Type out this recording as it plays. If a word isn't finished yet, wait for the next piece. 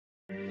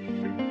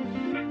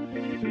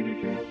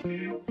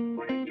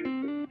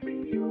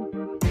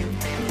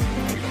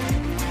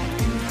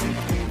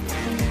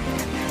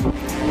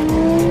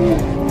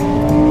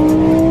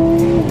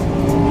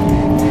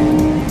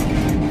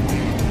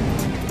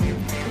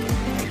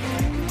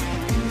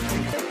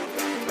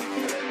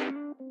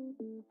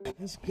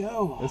Let's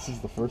go. This is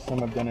the first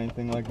time I've done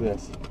anything like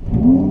this.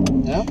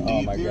 Yep.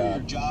 Oh my God. Your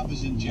job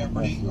is in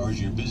jeopardy, or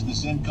is your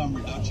business income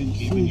reduction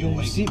keeping you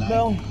awake at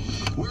night?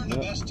 We're in the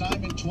best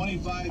time in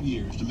 25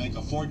 years to make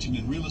a fortune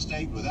in real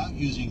estate without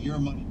using your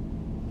money.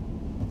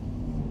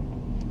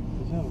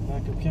 Does that have a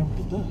backup camera?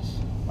 It does.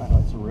 Wow,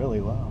 that's really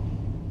low.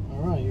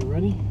 All right, you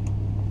ready?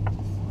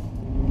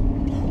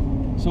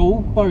 So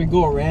we'll probably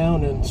go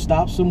around and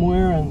stop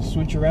somewhere and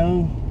switch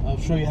around. I'll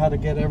show you how to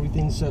get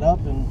everything set up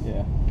and.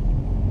 Yeah.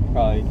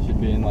 Probably should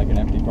be in like an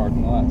empty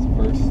parking lot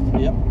first.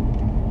 Yep,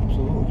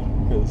 absolutely.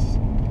 Because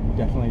you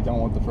definitely don't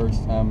want the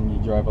first time you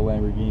drive a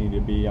Lamborghini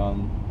to be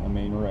on a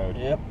main road.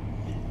 Yep.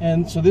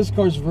 And so this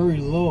car's very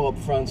low up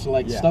front, so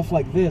like stuff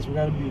like this, we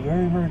got to be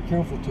very, very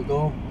careful to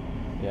go,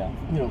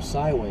 you know,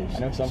 sideways. I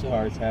know some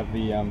cars have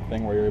the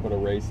thing where you're able to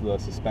raise the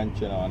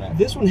suspension on it.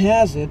 This one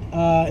has it.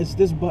 It's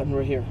this button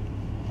right here.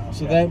 Okay.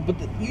 So that, but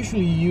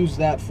usually you use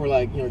that for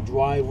like, you know,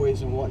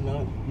 driveways and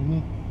whatnot.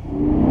 Mm-hmm.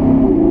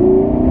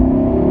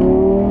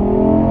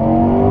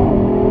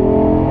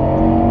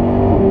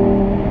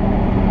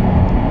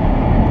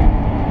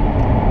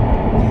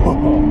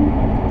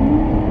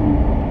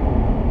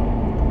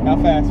 How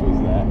fast was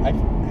that?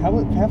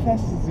 How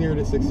fast is 0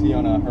 to 60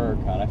 on a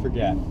Huracan? I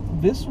forget.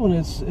 This one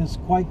is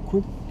quite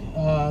quick,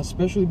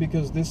 especially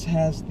because this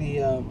has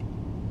the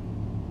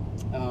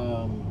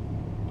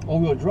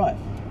all-wheel drive.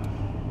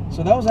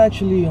 So that was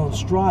actually on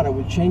Strata,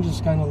 which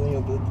changes kind of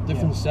the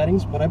different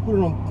settings. But I put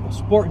it on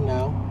Sport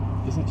now.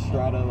 Isn't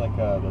Strata like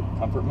the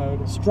comfort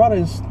mode?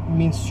 Strata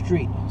means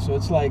street, so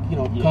it's like, you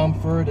know,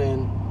 comfort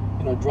and,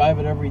 you know, drive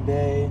it every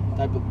day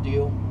type of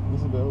deal.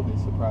 Visibility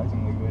is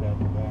surprisingly good out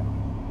the back.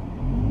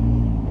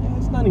 Yeah,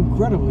 it's not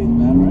incredibly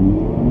bad, right?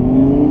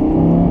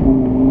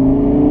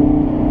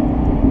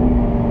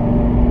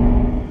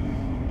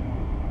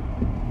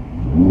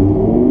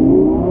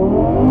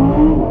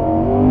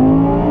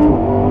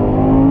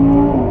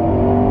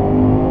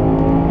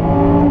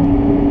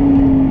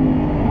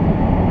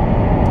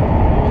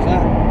 What was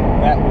that?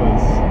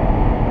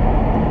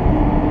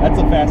 That's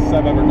the fastest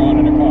I've ever gone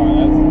in a car.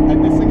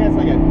 This thing has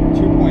like a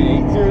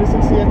 2.8 0 to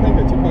 60, I think,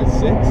 or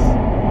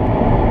 2.6.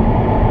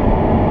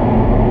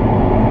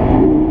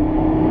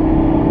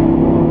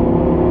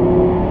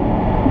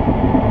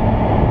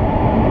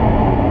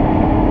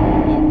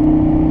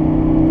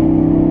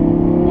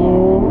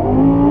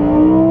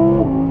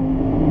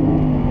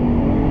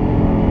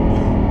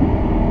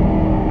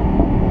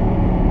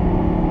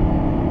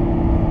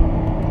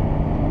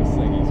 This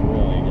thing is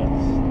really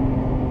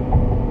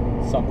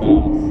just something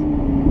else.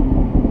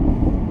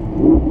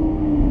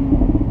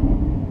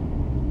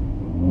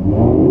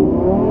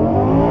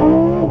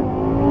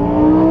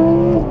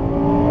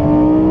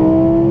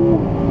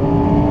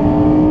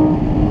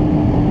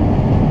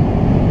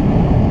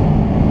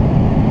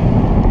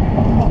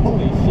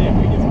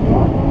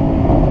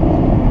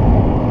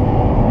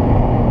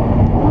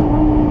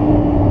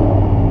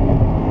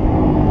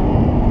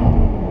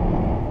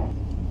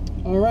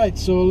 Alright,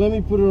 so let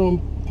me put it on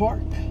park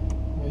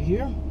right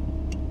here.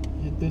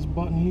 Hit this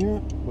button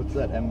here. What's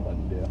that M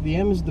button do? The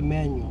M is the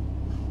manual.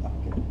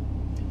 Okay.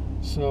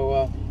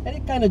 So, and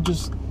it kind of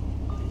just,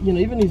 you know,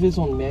 even if it's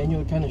on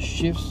manual, it kind of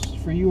shifts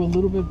for you a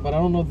little bit, but I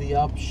don't know if the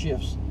up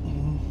shifts.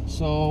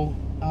 So,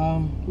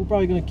 we're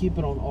probably going to keep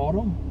it on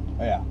auto.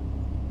 Oh, yeah.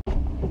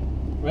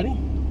 Ready?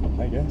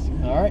 I guess.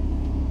 Yeah. Alright.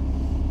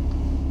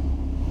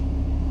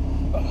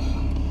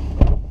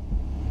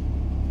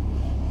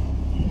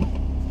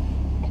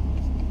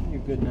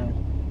 You're good now.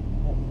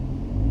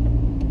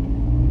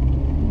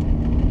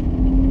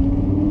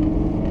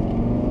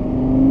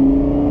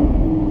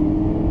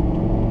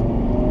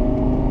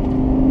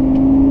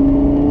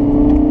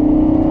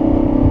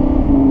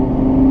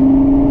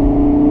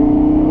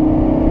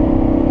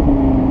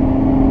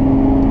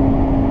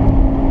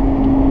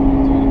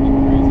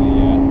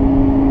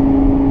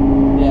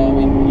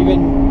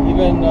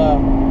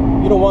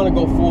 You don't want to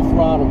go full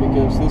throttle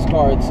because this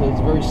car, it's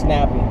very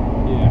snappy.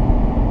 Yeah.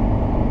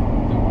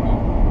 Don't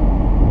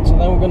want So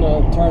then we're going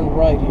to turn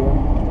right here.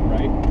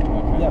 Right?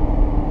 Okay. Yep.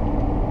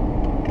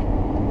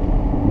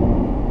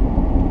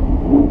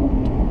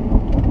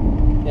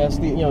 Yes,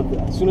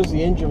 as soon as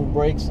the engine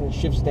brakes and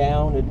shifts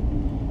down,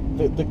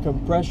 the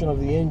compression of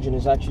the engine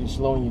is actually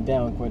slowing you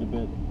down quite a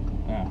bit.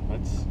 Yeah,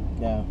 that's...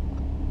 Yeah.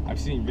 I've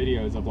seen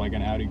videos of like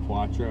an Audi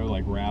Quattro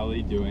like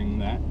rally doing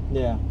that.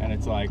 Yeah. And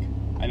it's like,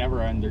 I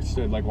never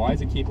understood, like, why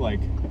does it keep like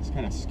it's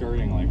kind of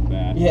skirting like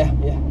that? Yeah,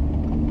 yeah.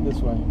 This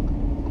way.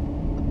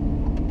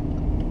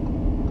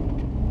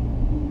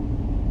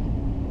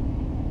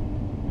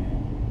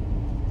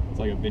 It's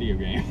like a video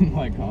game,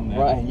 like on that.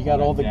 Right, you got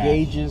all the dash.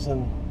 gauges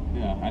and...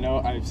 Yeah, I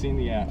know, I've seen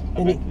the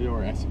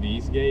Aventador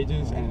SV's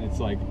gauges, and it's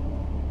like,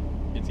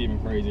 it's even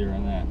crazier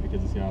on that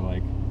because it's got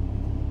like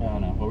I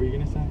don't know. What were you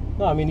gonna say?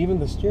 No, I mean even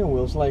the steering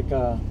wheel is like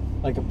a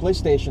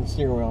PlayStation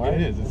steering wheel, right?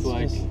 It is. It's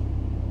like just...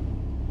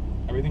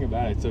 everything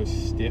about it's so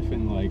stiff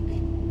and like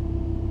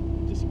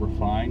just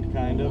refined,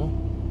 kind of.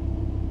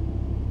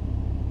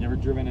 You ever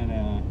driven in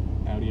a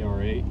Audi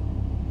R8?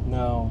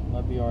 No,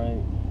 not the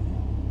R8.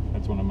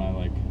 That's one of my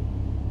like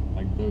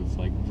those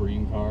like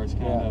dream cars,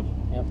 kind of.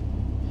 Yep.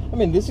 I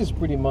mean, this is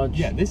pretty much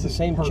this the is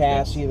same perfect.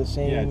 chassis, the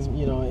same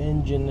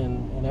engine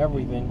and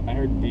everything. I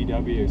heard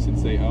VW,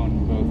 since they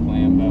own both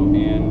Lambo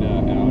and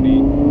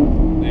Audi,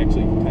 they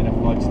actually kind of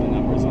fudged the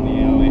numbers on the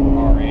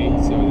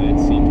R8 so that it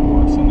seemed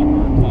worse in the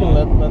Huracan. You can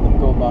let them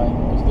go by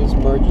because this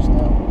merges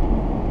now.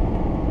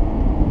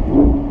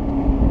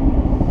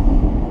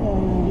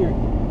 And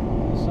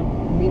there's a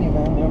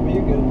minivan there, but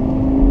you're good.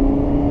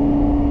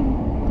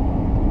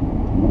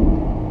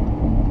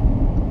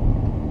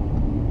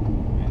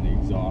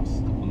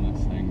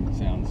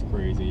 Sounds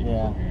crazy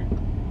from here.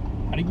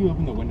 How did you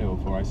open the window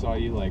before? I saw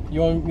you like...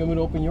 You want me to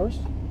open yours?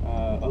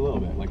 A little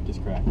bit, like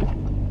just crack it.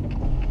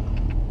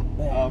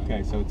 Oh,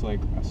 okay, so it's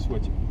like a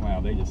switch. Wow,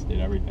 they just did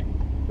everything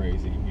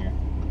crazy here.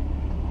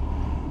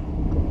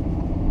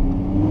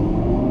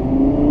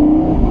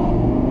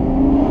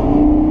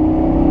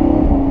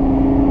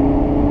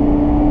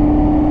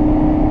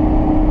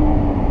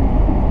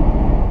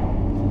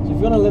 So if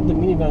you want to let the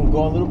minivan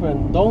go a little bit,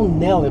 and don't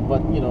nail it,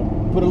 but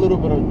put a little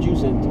bit of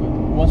juice into it.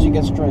 Once you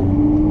get straight.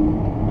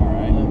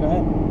 Alright. Go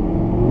ahead.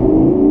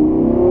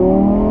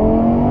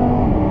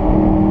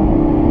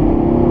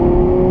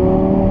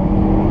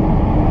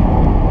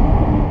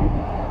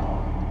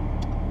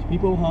 Do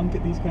people honk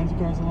at these kinds of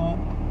cars a lot?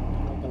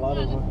 Like a lot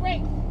of them.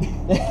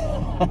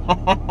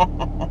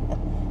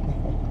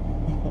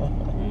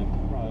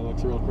 Probably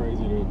looks real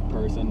crazy to a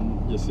person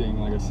just seeing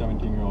like a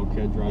 17-year-old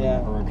kid driving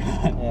a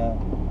Huracan. Yeah.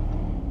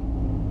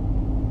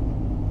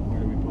 Where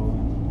do we pull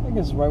in? I think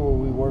it's right where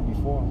we were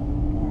before.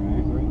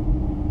 Great.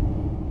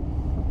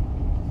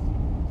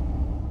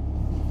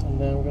 And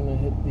then we're gonna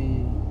hit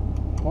the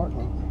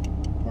parking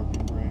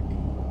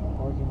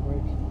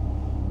brake.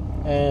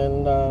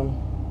 And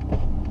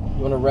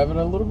you wanna rev it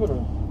a little bit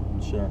or?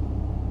 Sure.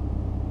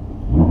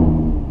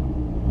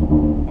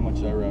 How much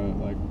should I rev it?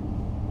 Like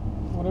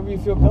whatever you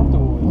feel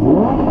comfortable with.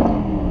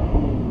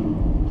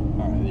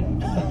 Alright, yeah,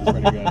 that was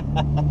pretty good.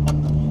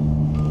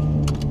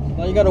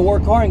 Now you gotta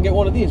work hard and get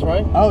one of these,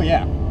 right? Oh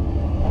yeah,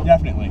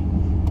 definitely.